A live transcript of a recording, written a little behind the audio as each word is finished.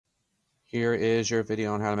Here is your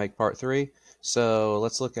video on how to make part 3. So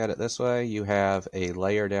let's look at it this way. You have a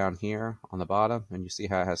layer down here on the bottom, and you see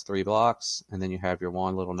how it has 3 blocks, and then you have your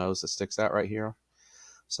one little nose that sticks out right here.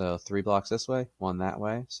 So 3 blocks this way, 1 that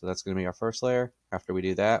way. So that's going to be our first layer. After we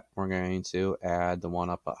do that, we're going to add the one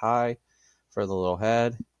up high for the little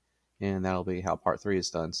head, and that'll be how part 3 is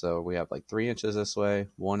done. So we have like 3 inches this way,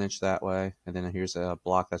 1 inch that way, and then here's a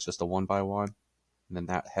block that's just a 1 by 1, and then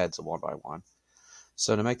that head's a 1 by 1.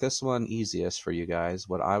 So to make this one easiest for you guys,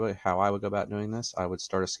 how I would go about doing this, I would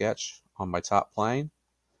start a sketch on my top plane.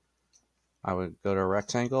 I would go to a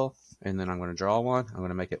rectangle, and then I'm going to draw one. I'm going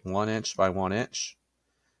to make it 1 inch by 1 inch.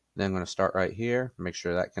 Then I'm going to start right here, make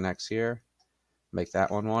sure that connects here, make that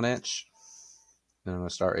one 1 inch. Then I'm going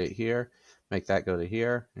to start right here, make that go to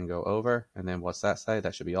here and go over, and then what's that say?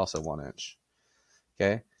 That should be also 1 inch.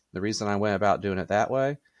 Okay, the reason I went about doing it that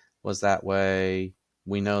way was that way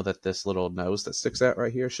we know that this little nose that sticks out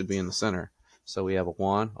right here should be in the center. So we have a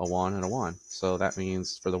 1, a 1, and a 1. So that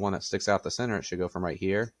means for the one that sticks out the center, it should go from right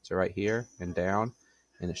here to right here and down,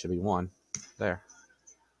 and it should be 1 there.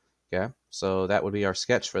 Okay, so that would be our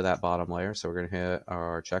sketch for that bottom layer. So we're going to hit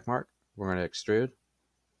our check mark. We're going to extrude.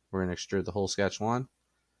 We're going to extrude the whole sketch 1.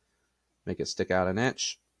 Make it stick out 1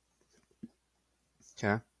 inch.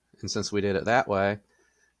 Okay, and since we did it that way,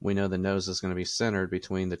 we know the nose is going to be centered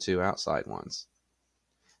between the 2 outside ones.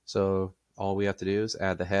 So all we have to do is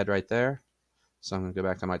add the head right there. So I'm going to go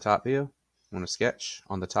back to my top view. I'm going to sketch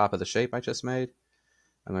on the top of the shape I just made.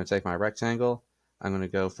 I'm going to take my rectangle. I'm going to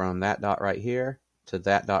go from that dot right here to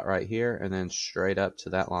that dot right here, and then straight up to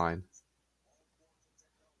that line.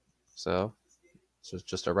 So it's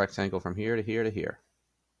just a rectangle from here to here to here.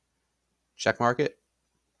 Check mark it.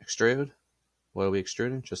 Extrude. What are we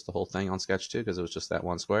extruding? Just the whole thing on sketch 2 because it was just that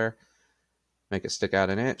one square. Make it stick out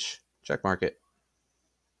 1 inch. Check mark it.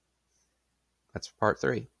 That's part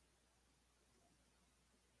 3.